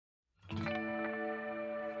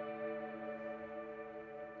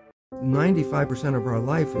95% of our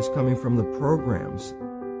life is coming from the programs,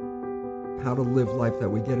 how to live life that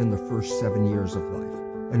we get in the first 7 years of life.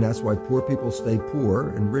 And that's why poor people stay poor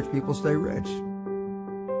and rich people stay rich.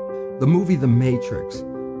 The movie The Matrix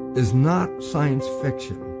is not science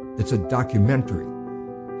fiction. It's a documentary.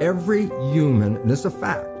 Every human, and it's a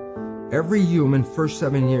fact, every human first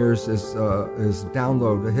 7 years is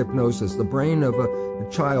download hypnosis. The brain of a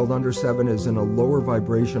child under 7 is in a lower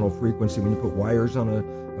vibrational frequency. When you put wires on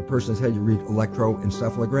a person's head, you read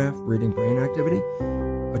electroencephalograph, reading brain activity.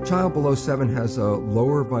 A child below 7 has a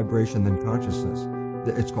lower vibration than consciousness.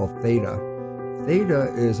 It's called theta.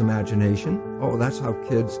 Theta is imagination. Oh, that's how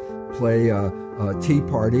kids play a tea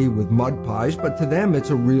party with mud pies, but to them it's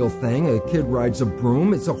a real thing. A kid rides a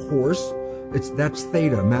broom, it's a horse. That's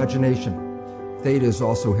theta, imagination. Theta is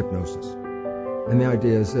also hypnosis. And the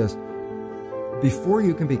idea is this: before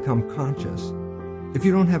you can become conscious, if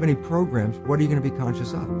you don't have any programs, what are you going to be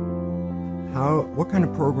conscious of? What kind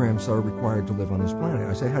of programs are required to live on this planet?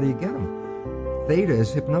 I say, how do you get them? Theta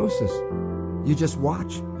is hypnosis. You just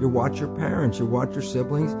watch. You watch your parents, you watch your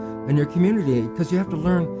siblings, and your community, because you have to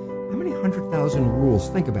learn how many 100,000 rules.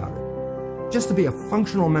 Think about it. Just to be a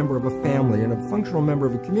functional member of a family and a functional member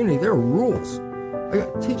of a community, there are rules.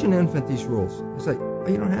 Teach an infant these rules. It's like, oh,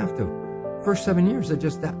 you don't have to. First 7 years, they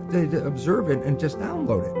observe it and just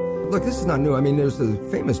download it. Look, this is not new. I mean, there's the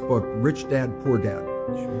famous book, Rich Dad, Poor Dad.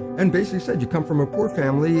 Sure. And basically said you come from a poor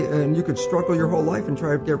family and you could struggle your whole life and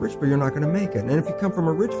try to get rich, but you're not going to make it. And if you come from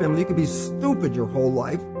a rich family, you could be stupid your whole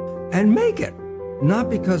life and make it. Not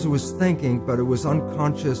because it was thinking, but it was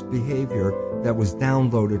unconscious behavior that was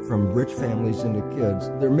downloaded from rich families into kids.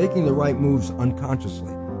 They're making the right moves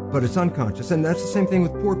unconsciously, but it's unconscious. And that's the same thing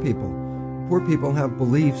with poor people. Poor people have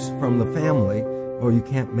beliefs from the family. Oh, you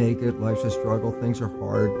can't make it. Life's a struggle. Things are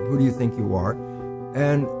hard. Who do you think you are?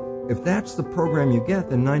 And if that's the program you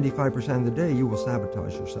get, then 95% of the day you will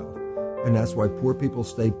sabotage yourself. And that's why poor people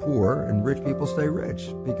stay poor and rich people stay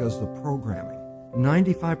rich, because the programming.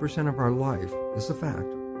 95% of our life, this is a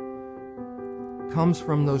fact, comes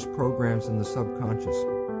from those programs in the subconscious.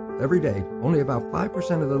 Every day, only about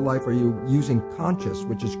 5% of their life are you using conscious,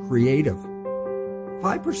 which is creative.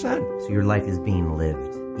 5%. So your life is being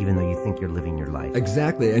lived, even though you think you're living your life.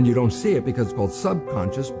 Exactly, and you don't see it because it's called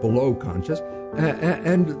subconscious, below conscious.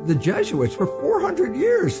 And the Jesuits, for 400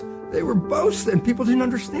 years, they were boasting, and people didn't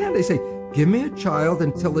understand. They say, give me a child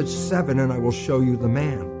until it's 7 and I will show you the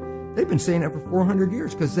man. They've been saying that for 400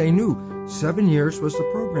 years because they knew 7 years was the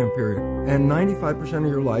program period. And 95% of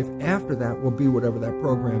your life after that will be whatever that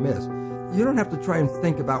program is. You don't have to try and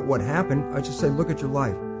think about what happened. I just say, look at your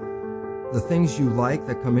life. The things you like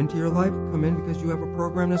that come into your life come in because you have a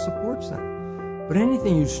program that supports them. But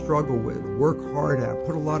anything you struggle with, work hard at,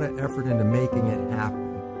 put a lot of effort into making it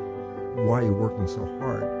happen, why are you working so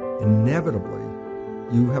hard? Inevitably,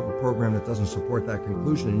 you have a program that doesn't support that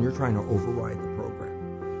conclusion and you're trying to override the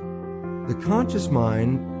program. The conscious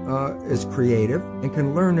mind is creative and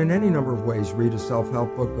can learn in any number of ways. Read a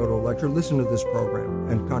self-help book, go to a lecture, listen to this program,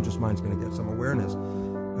 and conscious mind's going to get some awareness.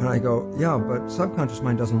 And I go, yeah, but subconscious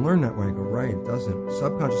mind doesn't learn that way. I go, right, it doesn't.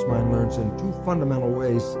 Subconscious mind learns in 2 fundamental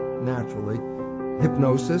ways naturally.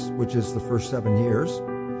 Hypnosis, which is the first 7 years.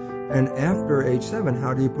 And after age 7,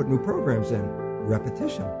 how do you put new programs in?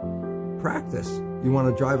 Repetition. Practice. You want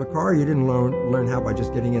to drive a car, you didn't learn how by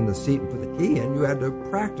just getting in the seat and put the key in. You had to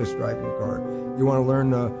practice driving the car. You want to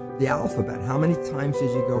learn the alphabet. How many times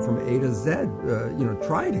did you go from A to Z?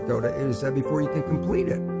 Try to go to A to Z before you can complete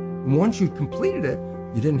it. And once you completed it,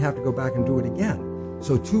 you didn't have to go back and do it again.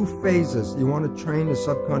 So 2 phases. You want to train the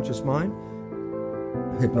subconscious mind.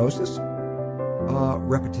 Hypnosis.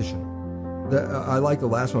 Repetition. I like the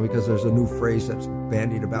last one because there's a new phrase that's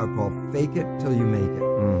bandied about called fake it till you make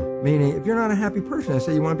it. Meaning, if you're not a happy person, I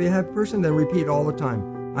say, you want to be a happy person? Then repeat all the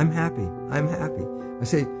time, I'm happy, I'm happy. I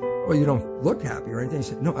say, well, you don't look happy or anything. You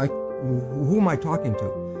say, no, who am I talking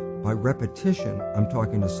to? By repetition, I'm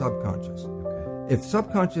talking to subconscious. Okay. If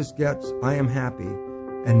subconscious gets, I am happy,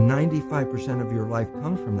 and 95% of your life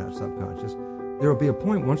comes from that subconscious, there will be a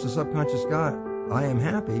point once the subconscious got, I am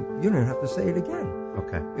happy, you don't have to say it again.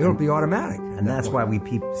 Okay. It'll be automatic. And that's why we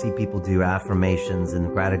see people do affirmations and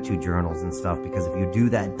gratitude journals and stuff, because if you do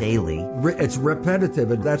that daily... It's repetitive.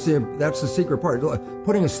 That's the secret part.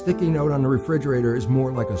 Putting a sticky note on the refrigerator is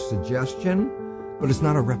more like a suggestion, but it's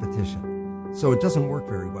not a repetition. So it doesn't work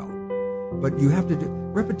very well. But you have to do...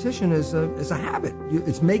 Repetition is a habit.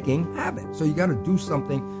 It's making habit. So you got to do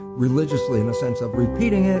something religiously in a sense of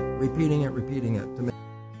repeating it to make